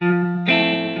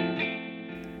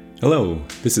Hello,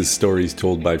 this is Stories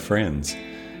Told by Friends,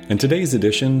 and today's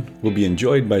edition will be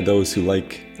enjoyed by those who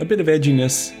like a bit of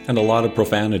edginess and a lot of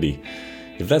profanity.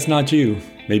 If that's not you,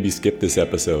 maybe skip this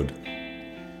episode.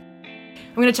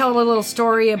 I'm going to tell a little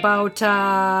story about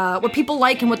what people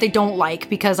like and what they don't like,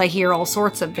 because I hear all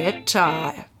sorts of it.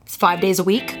 It's 5 days a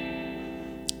week.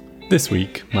 This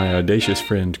week, my audacious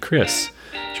friend Chris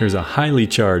shares a highly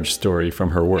charged story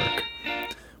from her work.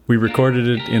 We recorded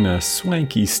it in a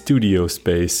swanky studio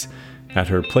space at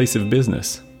her place of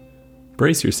business.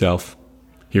 Brace yourself.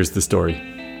 Here's the story.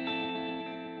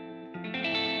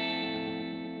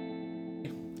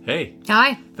 Hey.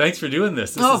 Hi. Thanks for doing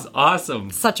this. This is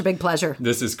awesome. Such a big pleasure.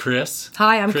 This is Chris.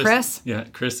 Hi, I'm Chris. Yeah,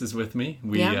 Chris is with me.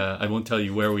 I won't tell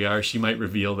you where we are. She might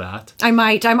reveal that. I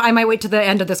might wait to the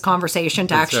end of this conversation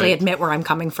to admit where I'm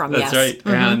coming from. That's right.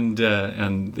 Mm-hmm.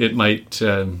 And it might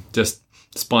just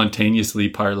spontaneously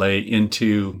parlay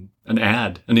into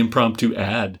an impromptu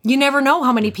ad. You never know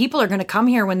how many people are going to come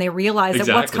here when they realize that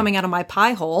what's coming out of my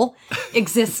pie hole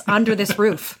exists under this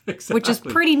roof, which is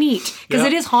pretty neat because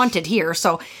it is haunted here.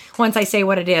 So once I say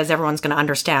what it is, everyone's going to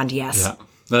understand. Yes. Yeah.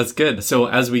 That's good. So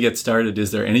as we get started,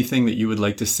 is there anything that you would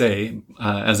like to say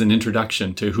as an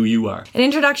introduction to who you are? An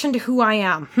introduction to who I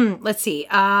am. Let's see.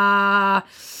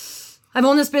 I've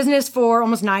owned this business for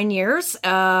almost 9 years.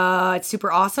 It's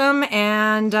super awesome.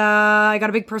 And I got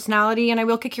a big personality and I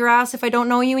will kick your ass if I don't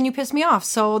know you and you piss me off.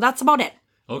 So that's about it.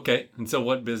 Okay. And so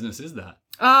what business is that?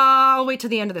 I'll wait till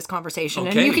the end of this conversation.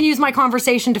 Okay. And you can use my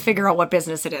conversation to figure out what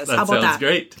business it is. How about that? Sounds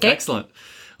great. Okay. Excellent.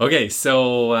 Okay,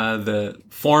 so the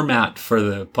format for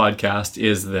the podcast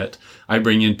is that I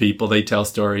bring in people, they tell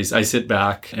stories, I sit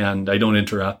back and I don't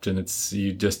interrupt, and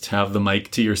you just have the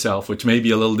mic to yourself, which may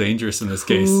be a little dangerous in this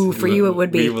case. Ooh, for you it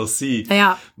would be. We will see.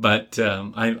 Yeah. But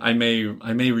I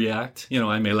may react,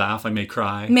 I may laugh, I may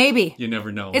cry. Maybe. You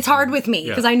never know. It's hard with me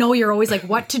because I know you're always like,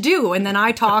 what to do? And then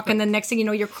I talk and then next thing you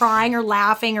know, you're crying or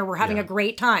laughing or we're having a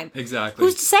great time. Exactly.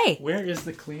 Who's to say? Where is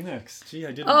the Kleenex? Gee,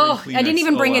 I didn't bring Kleenex. I didn't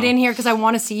even bring it in here because I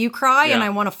want to see you cry and I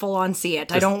want to full on see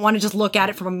it. I don't want to just look at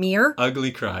it from a mirror.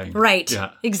 Ugly crying. Right.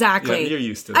 Yeah. Exactly. Yeah, you're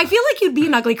used to that. I feel like you'd be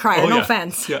an ugly crier, no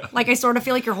offense. Yeah. Like I sort of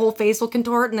feel like your whole face will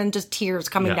contort and then just tears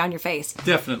coming down your face.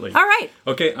 Definitely. All right.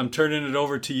 Okay, I'm turning it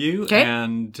over to you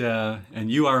and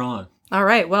you are on. All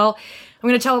right. Well, I'm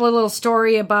going to tell a little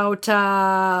story about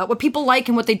what people like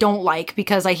and what they don't like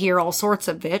because I hear all sorts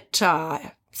of it.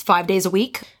 It's 5 days a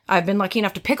week. I've been lucky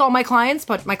enough to pick all my clients,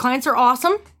 but my clients are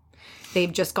awesome.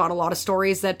 They've just got a lot of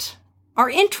stories that are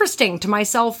interesting to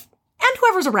myself and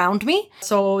whoever's around me.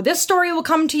 So this story will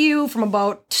come to you from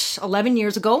about 11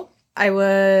 years ago. I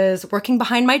was working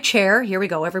behind my chair. Here we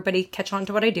go. Everybody catch on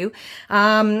to what I do.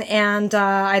 And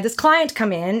I had this client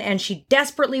come in and she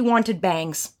desperately wanted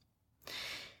bangs.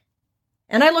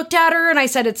 And I looked at her and I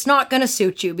said, it's not going to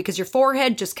suit you because your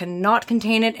forehead just cannot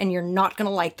contain it and you're not going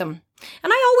to like them.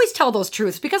 And I always tell those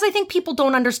truths because I think people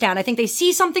don't understand. I think they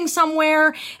see something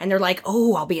somewhere and they're like,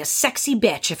 oh, I'll be a sexy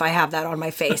bitch if I have that on my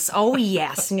face. Oh,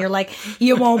 yes. And you're like,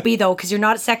 you won't be though, because you're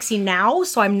not sexy now.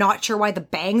 So I'm not sure why the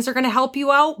bangs are going to help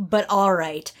you out, but all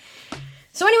right.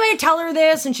 So anyway, I tell her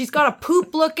this and she's got a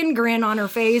poop looking grin on her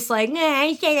face like,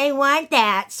 I said I want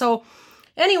that. So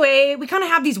anyway, we kind of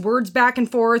have these words back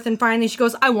and forth and finally she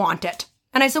goes, I want it.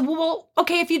 And I said, well,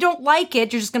 okay, if you don't like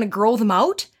it, you're just going to grow them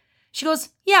out? She goes,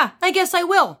 yeah, I guess I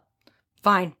will.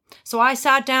 Fine. So I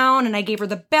sat down and I gave her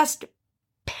the best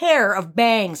pair of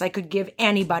bangs I could give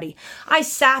anybody. I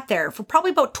sat there for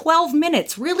probably about 12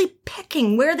 minutes, really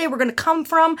picking where they were going to come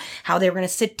from, how they were going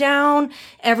to sit down,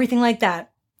 everything like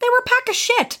that. They were a pack of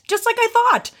shit, just like I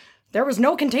thought. There was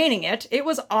no containing it. It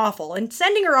was awful. And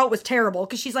sending her out was terrible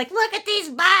because she's like, look at these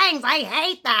bangs. I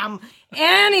hate them.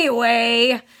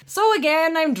 Anyway, so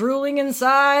again, I'm drooling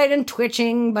inside and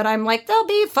twitching, but I'm like, they'll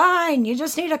be fine. You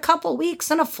just need a couple weeks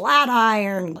and a flat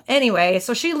iron. Anyway,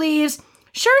 so she leaves.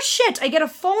 Sure as shit, I get a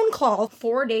phone call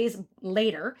 4 days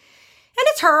later, and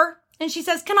it's her. And she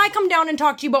says, can I come down and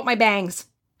talk to you about my bangs?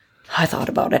 I thought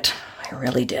about it. I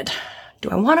really did. Do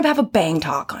I want to have a bang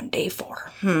talk on day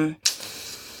 4?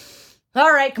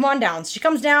 All right, come on down. So she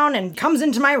comes down and comes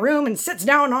into my room and sits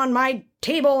down on my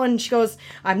table and she goes,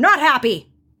 I'm not happy.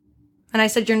 And I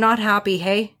said, you're not happy,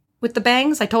 hey? With the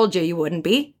bangs? I told you wouldn't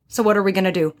be. So what are we going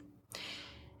to do?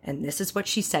 And this is what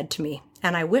she said to me.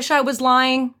 And I wish I was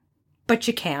lying, but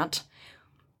you can't.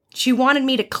 She wanted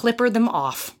me to clipper them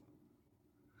off.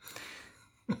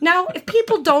 Now, if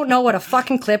people don't know what a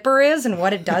fucking clipper is and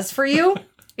what it does for you,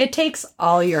 it takes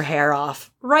all your hair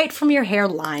off, right from your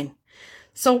hairline.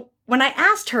 So when I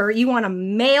asked her, you want a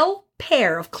male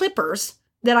pair of clippers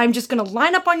that I'm just going to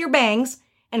line up on your bangs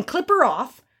and clipper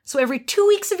off. So every 2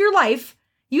 weeks of your life,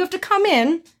 you have to come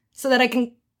in so that I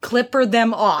can clipper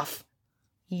them off.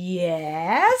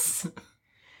 Yes?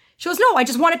 She goes, no, I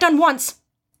just want it done once.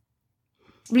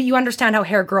 You understand how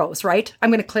hair grows, right? I'm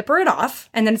going to clipper it off,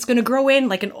 and then it's going to grow in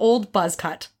like an old buzz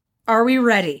cut. Are we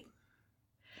ready?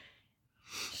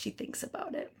 She thinks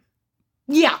about it.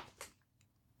 Yeah.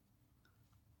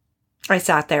 I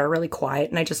sat there really quiet,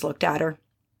 and I just looked at her.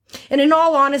 And in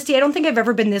all honesty, I don't think I've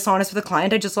ever been this honest with a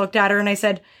client. I just looked at her and I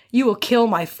said, you will kill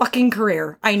my fucking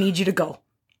career. I need you to go.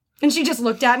 And she just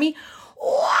looked at me.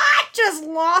 What? Just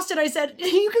lost it. I said,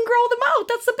 you can grow them out.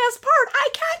 That's the best part. I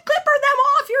can't clipper them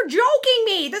off. You're joking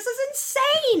me. This is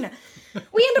insane.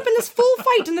 We end up in this full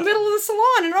fight in the middle of the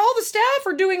salon, and all the staff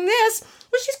are doing this.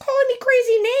 Well, she's calling me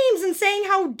crazy names and saying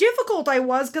how difficult I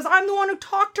was because I'm the one who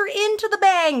talked her into the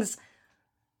bangs.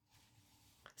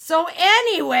 So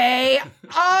anyway,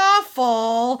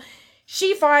 awful.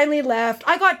 She finally left.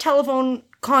 I got telephone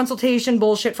consultation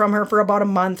bullshit from her for about a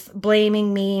month,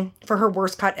 blaming me for her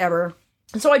worst cut ever.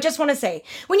 So I just want to say,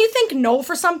 when you think no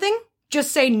for something,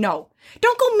 just say no.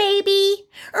 Don't go maybe,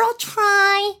 or I'll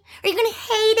try, or you're going to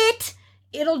hate it.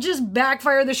 It'll just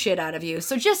backfire the shit out of you.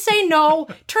 So just say no,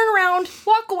 turn around,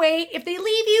 walk away. If they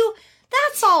leave you,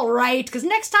 that's all right, because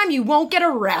next time you won't get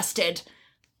arrested.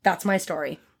 That's my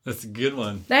story. That's a good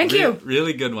one. Thank you.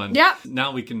 Really good one. Yeah.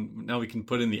 Now we can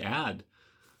put in the ad.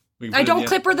 I don't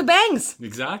clipper the bangs.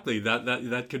 Exactly.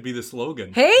 That could be the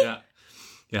slogan. Hey? Yeah.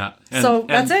 Yeah. So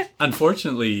that's it.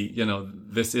 Unfortunately,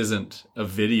 this isn't a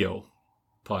video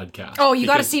podcast. Oh, you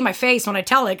got to see my face when I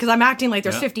tell it, because I'm acting like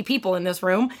there's 50 people in this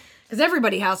room, because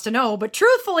everybody has to know. But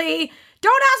truthfully,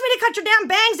 don't ask me to cut your damn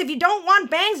bangs if you don't want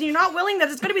bangs and you're not willing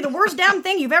that it's going to be the worst damn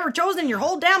thing you've ever chosen in your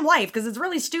whole damn life, because it's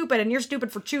really stupid and you're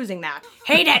stupid for choosing that.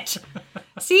 Hate it.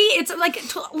 See, it's like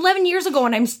 11 years ago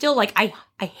and I'm still like, I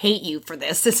hate you for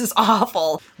this. This is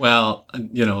awful. Well,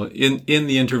 in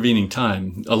the intervening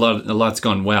time, a lot's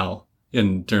gone well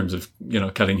in terms of,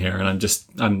 cutting hair. And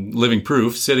I'm living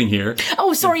proof sitting here.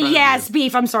 Oh, sorry. Yes,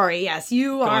 Beef. I'm sorry. Yes,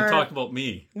 you are. Don't talk about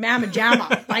me. Mamma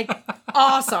Jamma. Like,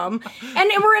 awesome.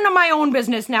 And we're in my own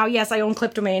business now. Yes, I own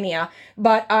Kleptomania.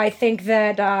 But I think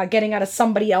that getting out of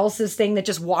somebody else's thing that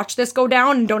just watch this go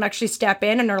down and don't actually step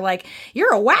in and are like,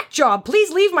 you're a whack job,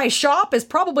 please leave my shop, is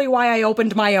probably why I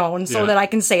opened my own, so that I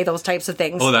can say those types of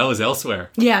things. Oh, that was elsewhere.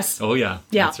 Yes. Oh, yeah.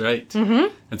 Yeah. That's right.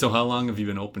 Mm-hmm. And so how long have you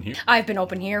been open here? I've been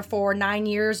open here for 9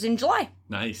 years in July.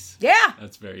 Nice. Yeah.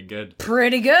 That's very good.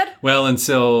 Pretty good. Well, and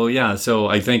so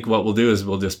I think what we'll do is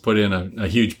we'll just put in a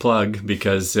huge plug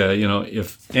because,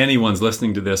 if anyone's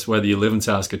listening to this, whether you live in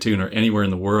Saskatoon or anywhere in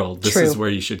the world, this is where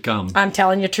you should come. I'm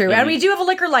telling you true. And we do have a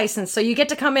liquor license, so you get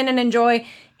to come in and enjoy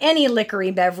any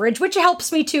liquory beverage, which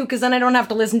helps me too, because then I don't have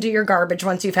to listen to your garbage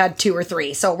once you've had 2 or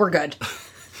 3, so we're good.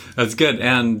 That's good.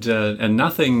 And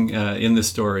nothing in this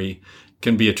story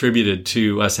can be attributed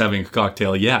to us having a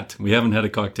cocktail yet. We haven't had a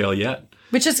cocktail yet.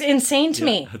 Which is insane to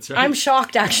me. That's right. I'm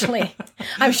shocked, actually.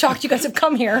 I'm shocked you guys have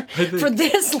come here for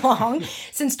this long,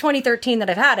 since 2013 that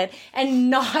I've had it, and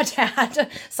not had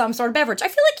some sort of beverage. I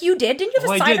feel like you did. Didn't you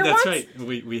have a cider once? That's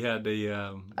right. We had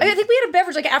a... I think we had a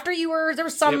beverage, like after you were... There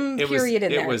was some period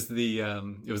in there. It was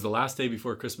the last day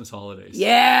before Christmas holidays.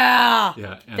 Yeah.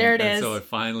 Yeah. There it is. And so it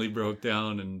finally broke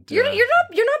down and... You're not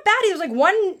bad. It was like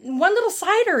one little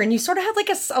cider, and you sort of had like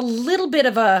a little bit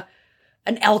of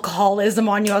an alcoholism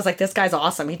on you. I was like, this guy's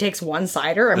awesome. He takes one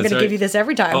cider. I'm going to give you this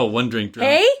every time. Oh, one drink drunk.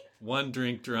 Hey? One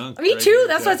drink drunk. Me too.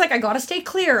 That's why it's like, I got to stay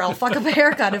clear. I'll fuck up a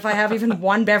haircut if I have even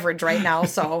one beverage right now.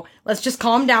 So let's just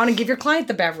calm down and give your client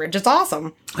the beverage. It's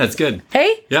awesome. That's good.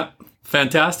 Hey? Yeah.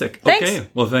 Fantastic. Thanks. Okay.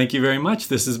 Well, thank you very much.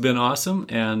 This has been awesome.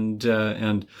 And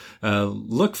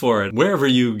look for it wherever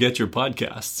you get your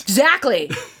podcasts. Exactly.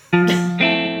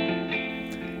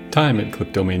 Time at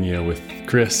Kleptomania with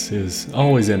Chris is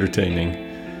always entertaining,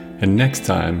 and next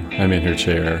time I'm in her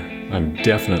chair, I'm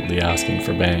definitely asking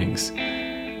for bangs.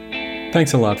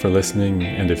 Thanks a lot for listening,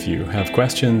 and if you have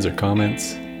questions or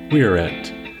comments, we are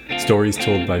at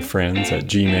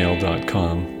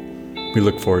storietoldbyfriends@gmail.com. We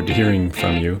look forward to hearing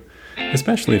from you,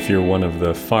 especially if you're one of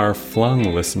the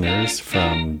far-flung listeners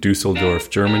from Dusseldorf,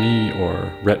 Germany,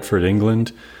 or Retford,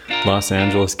 England, Los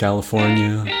Angeles,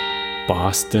 California,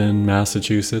 Boston,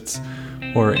 Massachusetts,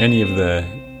 or any of the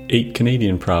 8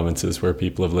 Canadian provinces where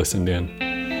people have listened in.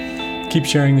 Keep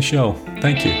sharing the show.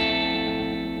 Thank you.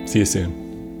 See you soon.